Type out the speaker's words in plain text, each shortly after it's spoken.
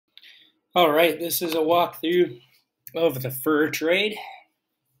All right, this is a walkthrough of the fur trade.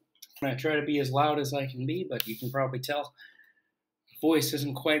 I'm going to try to be as loud as I can be, but you can probably tell the voice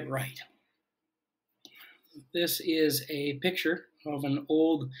isn't quite right. This is a picture of an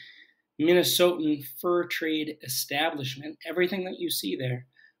old Minnesotan fur trade establishment. Everything that you see there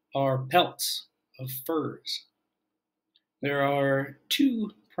are pelts of furs. There are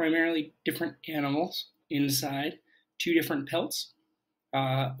two primarily different animals inside, two different pelts.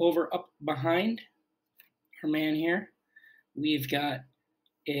 Over up behind our man here, we've got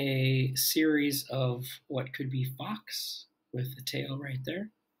a series of what could be fox with the tail right there.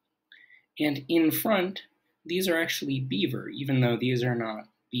 And in front, these are actually beaver, even though these are not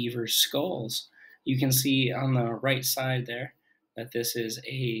beaver skulls. You can see on the right side there that this is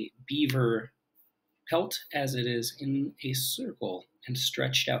a beaver pelt as it is in a circle and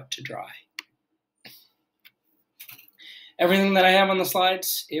stretched out to dry. Everything that I have on the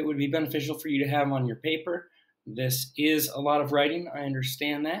slides, it would be beneficial for you to have on your paper. This is a lot of writing, I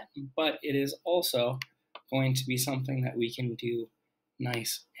understand that, but it is also going to be something that we can do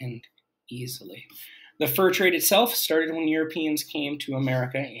nice and easily. The fur trade itself started when Europeans came to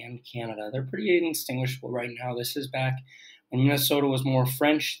America and Canada. They're pretty indistinguishable right now. This is back when Minnesota was more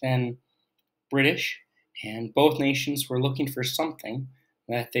French than British, and both nations were looking for something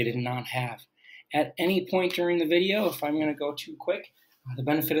that they did not have. At any point during the video, if I'm going to go too quick, the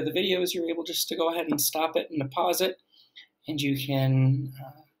benefit of the video is you're able just to go ahead and stop it and pause it, and you can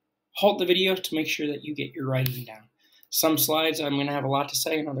halt the video to make sure that you get your writing down. Some slides I'm going to have a lot to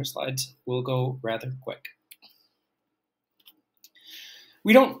say, and other slides will go rather quick.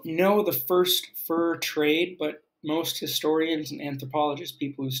 We don't know the first fur trade, but most historians and anthropologists,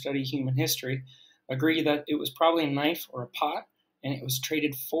 people who study human history, agree that it was probably a knife or a pot, and it was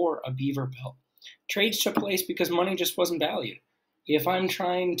traded for a beaver pelt. Trades took place because money just wasn't valued. If I'm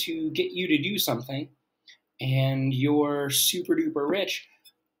trying to get you to do something and you're super duper rich,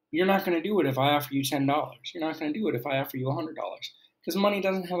 you're not going to do it if I offer you $10. You're not going to do it if I offer you $100 because money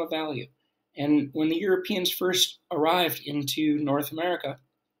doesn't have a value. And when the Europeans first arrived into North America,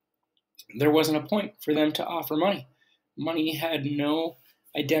 there wasn't a point for them to offer money. Money had no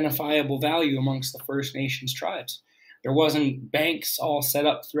identifiable value amongst the First Nations tribes. There wasn't banks all set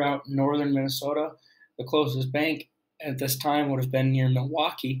up throughout northern Minnesota. The closest bank at this time would have been near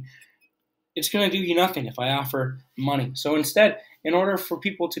Milwaukee. It's going to do you nothing if I offer money. So instead, in order for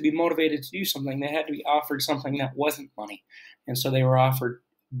people to be motivated to do something, they had to be offered something that wasn't money. And so they were offered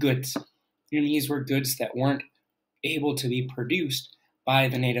goods. And these were goods that weren't able to be produced by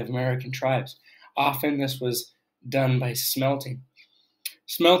the Native American tribes. Often this was done by smelting.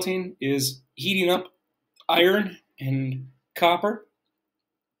 Smelting is heating up iron and copper,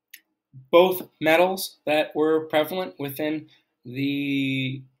 both metals that were prevalent within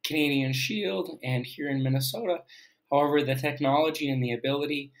the Canadian Shield and here in Minnesota. However, the technology and the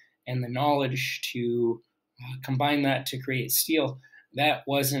ability and the knowledge to combine that to create steel, that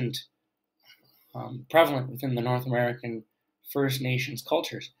wasn't prevalent within the North American First Nations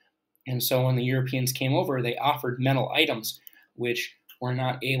cultures. And so when the Europeans came over, they offered metal items which were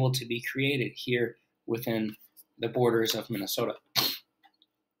not able to be created here within the borders of Minnesota.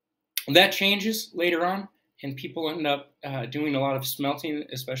 That changes later on, and people end up doing a lot of smelting,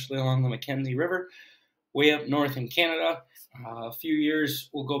 especially along the Mackenzie River, way up north in Canada. A few years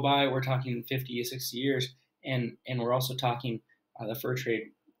will go by, we're talking 50 to 60 years, and we're also talking the fur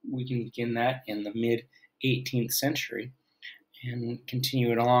trade. We can begin that in the mid-18th century and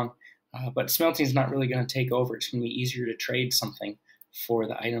continue it along. But smelting is not really going to take over. It's going to be easier to trade something for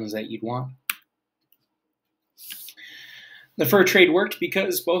the items that you'd want. The fur trade worked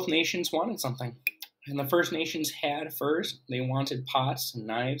because both nations wanted something. And the First Nations had furs. They wanted pots and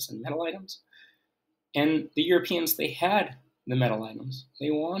knives and metal items. And the Europeans, they had the metal items.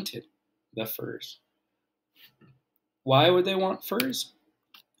 They wanted the furs. Why would they want furs?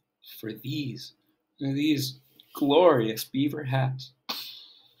 For these glorious beaver hats.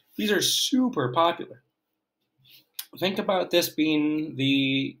 These are super popular. Think about this being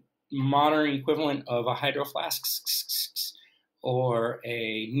the modern equivalent of a Hydro Flask or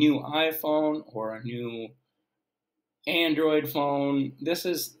a new iPhone or a new Android phone. This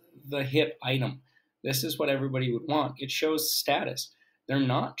is the hip item. This is what everybody would want. It shows status. They're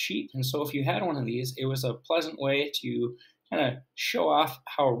not cheap. And so if you had one of these, it was a pleasant way to kind of show off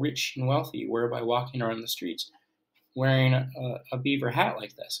how rich and wealthy you were by walking around the streets wearing a beaver hat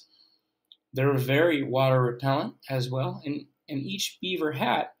like this. They're very water repellent as well, and each beaver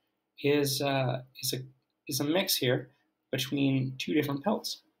hat is a mix here between two different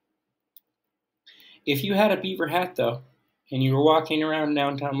pelts. If you had a beaver hat though, and you were walking around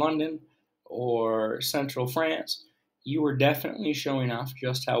downtown London or central France, you were definitely showing off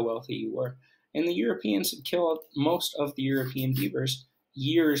just how wealthy you were. And the Europeans had killed most of the European beavers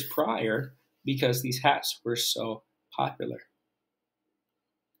years prior because these hats were so popular.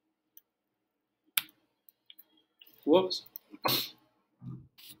 Whoops.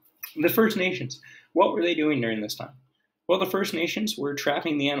 The First Nations. What were they doing during this time? Well, the First Nations were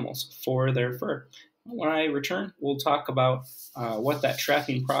trapping the animals for their fur. When I return, we'll talk about what that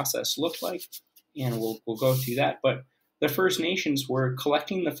trapping process looked like, and we'll go through that. But the First Nations were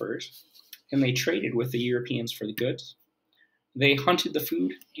collecting the furs, and they traded with the Europeans for the goods. They hunted the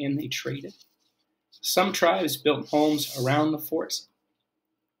food, and they traded. Some tribes built homes around the forts.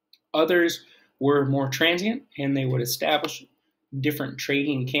 Others were more transient, and they would establish different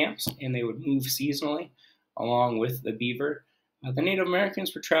trading camps, and they would move seasonally along with the beaver. The Native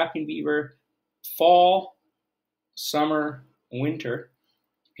Americans were trapping beaver fall, summer, winter,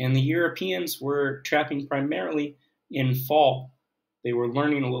 and the Europeans were trapping primarily in fall. They were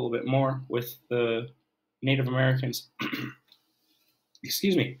learning a little bit more with the Native Americans,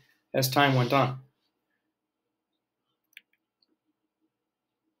 excuse me, as time went on.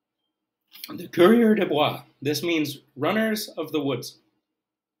 The coureurs de bois. This means runners of the woods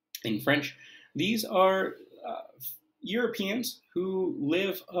in French. These are Europeans who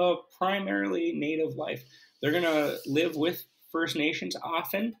live a primarily native life. They're going to live with First Nations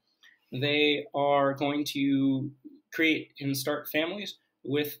often. They are going to create and start families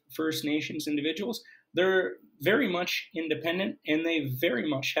with First Nations individuals. They're very much independent, and they very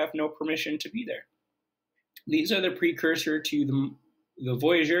much have no permission to be there. These are the precursor to the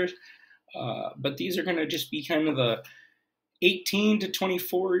voyageurs, but these are going to just be kind of the 18 to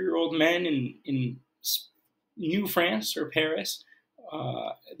 24-year-old men in New France or Paris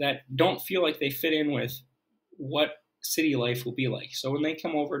that don't feel like they fit in with what city life will be like. So when they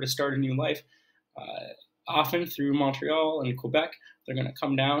come over to start a new life, often through Montreal and Quebec, they're going to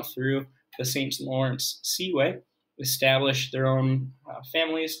come down through the St. Lawrence Seaway, establish their own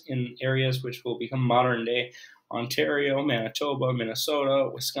families in areas which will become modern-day Ontario, Manitoba, Minnesota,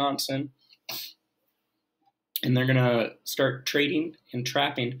 Wisconsin. And they're going to start trading and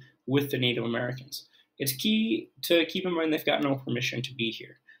trapping with the Native Americans. It's key to keep in mind they've got no permission to be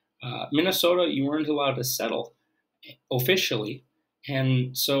here. Minnesota, you weren't allowed to settle officially,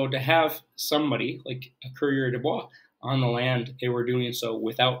 and so to have somebody like a coureur de bois on the land, they were doing so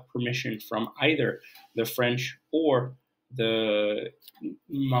without permission from either the French or the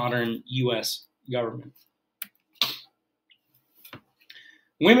modern U.S. government.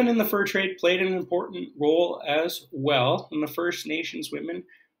 Women in the fur trade played an important role as well, and the First Nations women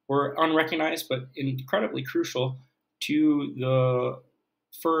were unrecognized but incredibly crucial to the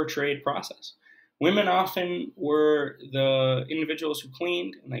fur trade process. Women often were the individuals who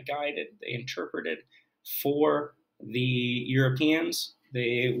cleaned and they guided, they interpreted for the Europeans.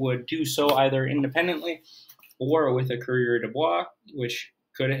 They would do so either independently or with a coureur de bois, which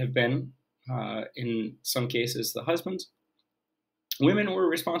could have been, in some cases, the husbands. Women were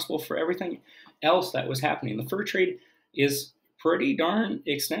responsible for everything else that was happening. The fur trade is pretty darn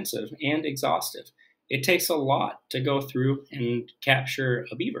extensive and exhaustive. It takes a lot to go through and capture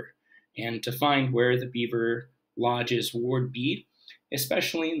a beaver and to find where the beaver lodges would be,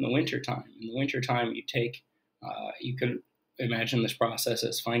 especially in the wintertime. In the wintertime, you could imagine this process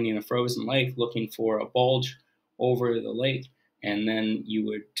as finding a frozen lake, looking for a bulge over the lake, and then you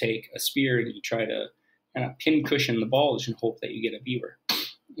would take a spear and you try to kind of pincushion the bulge and hope that you get a beaver.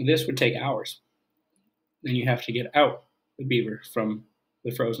 This would take hours. Then you have to get out the beaver from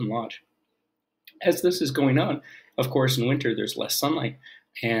the frozen lodge. As this is going on, of course, in winter there's less sunlight,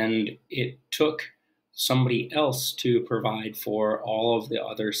 and it took somebody else to provide for all of the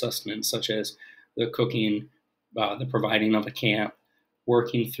other sustenance, such as the cooking, the providing of a camp,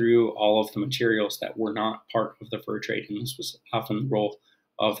 working through all of the materials that were not part of the fur trade, and this was often the role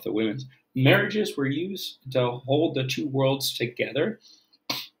of the women. Marriages were used to hold the two worlds together.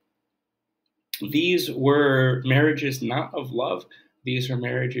 These were marriages not of love. These are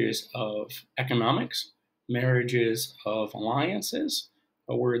marriages of economics, marriages of alliances,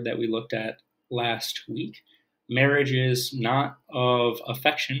 a word that we looked at last week. Marriages not of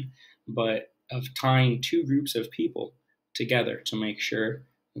affection, but of tying two groups of people together to make sure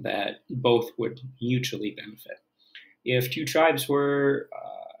that both would mutually benefit. If two tribes were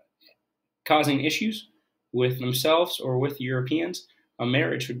causing issues with themselves or with Europeans, a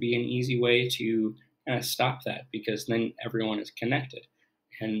marriage would be an easy way to kind of stop that, because then everyone is connected.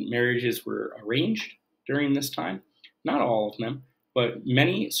 And marriages were arranged during this time. Not all of them, but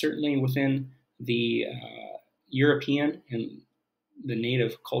many, certainly within the European and the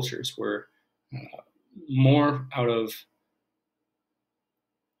native cultures, were more out of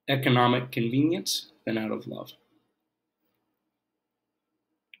economic convenience than out of love.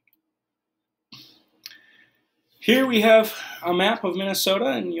 Here we have a map of Minnesota,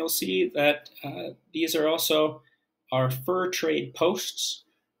 and you'll see that these are also our fur trade posts.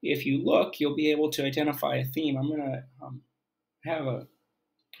 If you look, you'll be able to identify a theme. I'm going to have a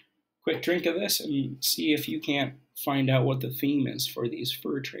quick drink of this and see if you can't find out what the theme is for these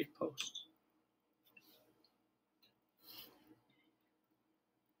fur trade posts.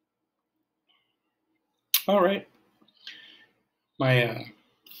 All right.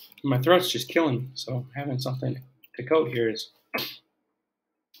 My throat's just killing me, so having something to coat here is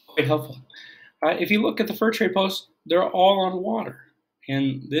quite helpful. If you look at the fur trade posts, they're all on water.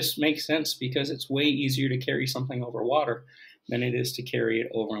 And this makes sense because it's way easier to carry something over water than it is to carry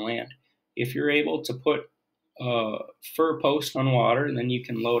it over land. If you're able to put a fur post on water, and then you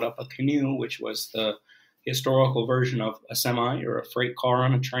can load up a canoe, which was the historical version of a semi or a freight car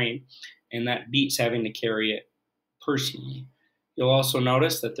on a train, and that beats having to carry it personally. You'll also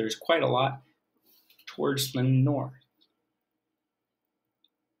notice that there's quite a lot towards the north.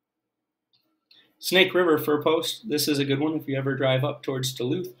 Snake River Fur Post. This is a good one if you ever drive up towards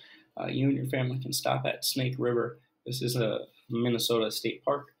Duluth. You and your family can stop at Snake River. This is a Minnesota state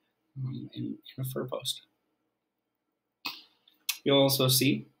park in a fur post. You'll also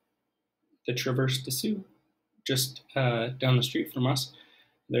see the Traverse des Sioux just down the street from us.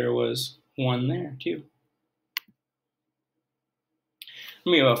 There was one there too.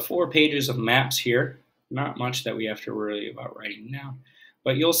 We have 4 pages of maps here. Not much that we have to worry about writing down.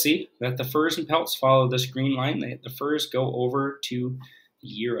 But you'll see that the furs and pelts follow this green line. The furs go over to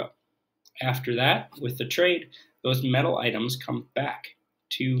Europe. After that, with the trade, those metal items come back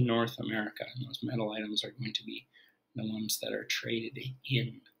to North America. And those metal items are going to be the ones that are traded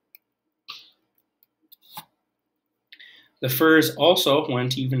in. The furs also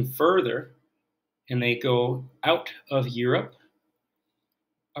went even further, and they go out of Europe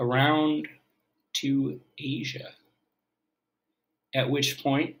around to Asia, at which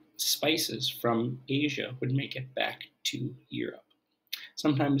point spices from Asia would make it back to Europe.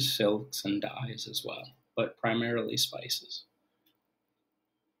 Sometimes silks and dyes as well, but primarily spices.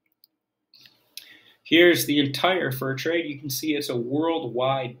 Here's the entire fur trade. You can see it's a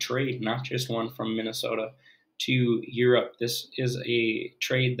worldwide trade, not just one from Minnesota to Europe. This is a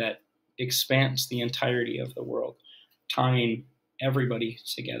trade that expands the entirety of the world, tying everybody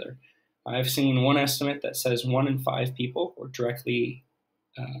together. I've seen one estimate that says 1 in 5 people were directly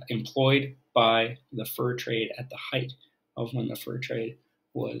employed by the fur trade at the height of when the fur trade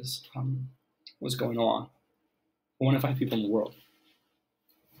was going along. 1 in 5 people in the world.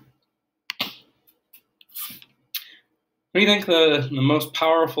 What do you think the most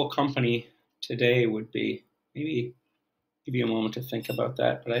powerful company today would be? Maybe give you a moment to think about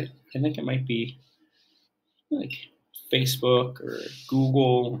that, but I think it might be like Facebook or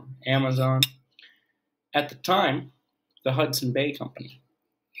Google, Amazon. At the time, the Hudson Bay Company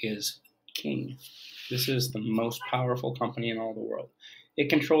is king. This is the most powerful company in all the world. It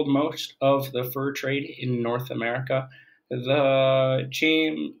controlled most of the fur trade in North America. The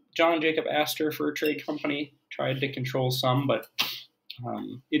John Jacob Astor Fur Trade Company tried to control some, but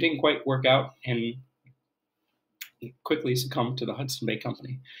it didn't quite work out, and it quickly succumbed to the Hudson Bay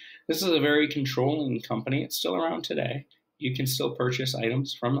Company. This is a very controlling company. It's still around today. You can still purchase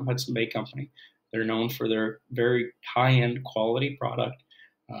items from the Hudson Bay Company. They're known for their very high-end quality product.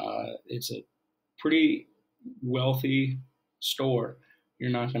 It's a pretty wealthy store. You're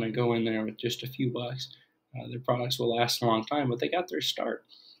not going to go in there with just a few bucks. Their products will last a long time, but they got their start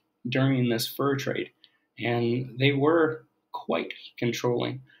during this fur trade, and they were quite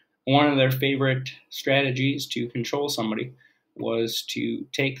controlling. One of their favorite strategies to control somebody was to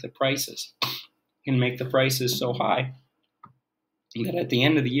take the prices and make the prices so high that at the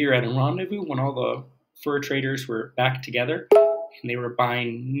end of the year at a rendezvous, when all the fur traders were back together and they were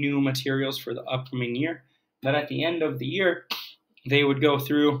buying new materials for the upcoming year, that at the end of the year, they would go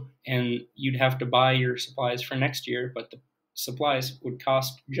through and you'd have to buy your supplies for next year, but the supplies would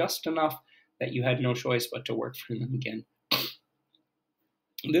cost just enough that you had no choice but to work for them again.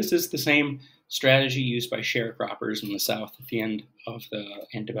 This is the same strategy used by sharecroppers in the South at the end of the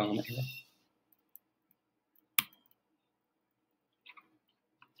antebellum era.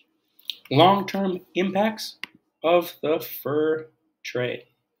 Long-term impacts of the fur trade.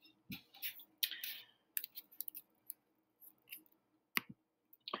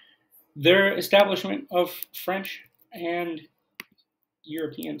 Their establishment of French and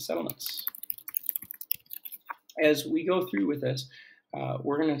European settlements. As we go through with this,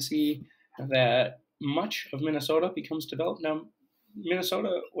 we're going to see that much of Minnesota becomes developed. Now,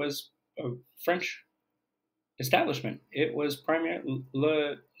 Minnesota was a French establishment. It was primarily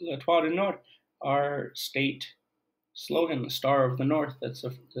Le Toit du Nord, our state slogan, the Star of the North.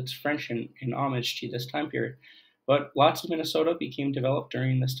 That's French in homage to this time period. But lots of Minnesota became developed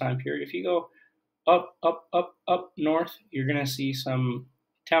during this time period. If you go up north, you're going to see some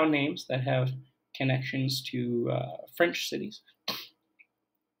town names that have connections to French cities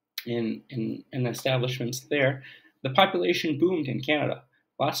and establishments there. The population boomed in Canada.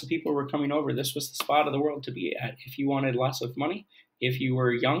 Lots of people were coming over. This was the spot of the world to be at. If you wanted lots of money, if you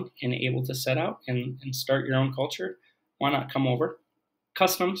were young and able to set out and start your own culture, why not come over?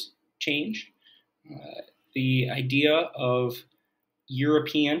 Customs changed. The idea of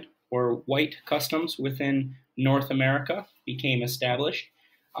European or white customs within North America became established.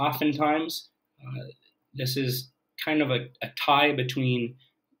 Oftentimes, this is kind of a tie between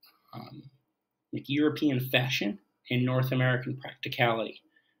like European fashion and North American practicality,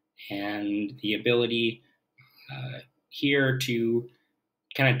 and the ability here to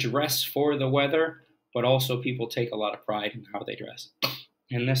kind of dress for the weather, but also people take a lot of pride in how they dress.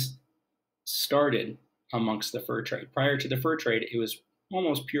 And this started amongst the fur trade. Prior to the fur trade, it was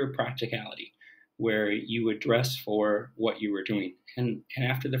almost pure practicality, where you would dress for what you were doing. And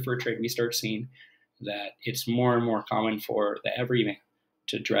after the fur trade, we start seeing that it's more and more common for the everyman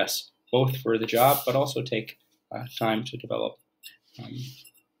to dress both for the job, but also take time to develop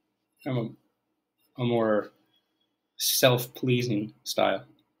a more self-pleasing style.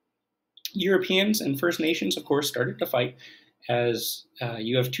 Europeans and First Nations, of course, started to fight as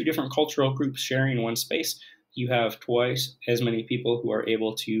you have two different cultural groups sharing one space. You have twice as many people who are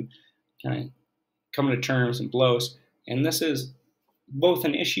able to kind of come to terms and blows. And this is both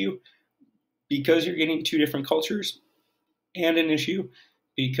an issue because you're getting two different cultures, and an issue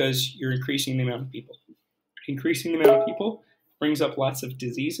because you're increasing the amount of people. Increasing the amount of people brings up lots of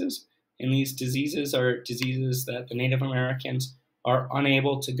diseases, and these diseases are diseases that the Native Americans are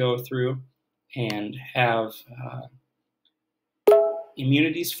unable to go through and have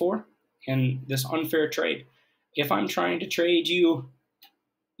immunities for, and this unfair trade. If I'm trying to trade you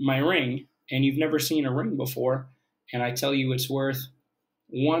my ring and you've never seen a ring before, and I tell you it's worth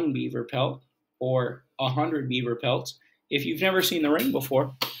 1 beaver pelt or 100 beaver pelts, if you've never seen the ring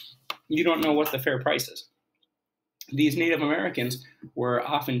before, you don't know what the fair price is. These Native Americans were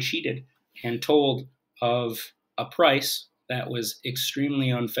often cheated and told of a price that was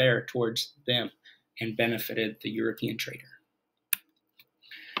extremely unfair towards them and benefited the European trader.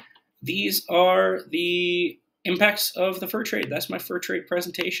 These are the impacts of the fur trade. That's my fur trade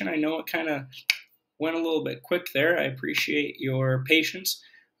presentation. I know it kind of went a little bit quick there. I appreciate your patience.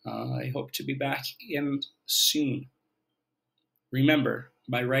 I hope to be back in soon. Remember,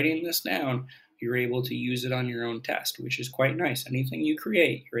 by writing this down, you're able to use it on your own test, which is quite nice. Anything you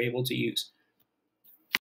create, you're able to use.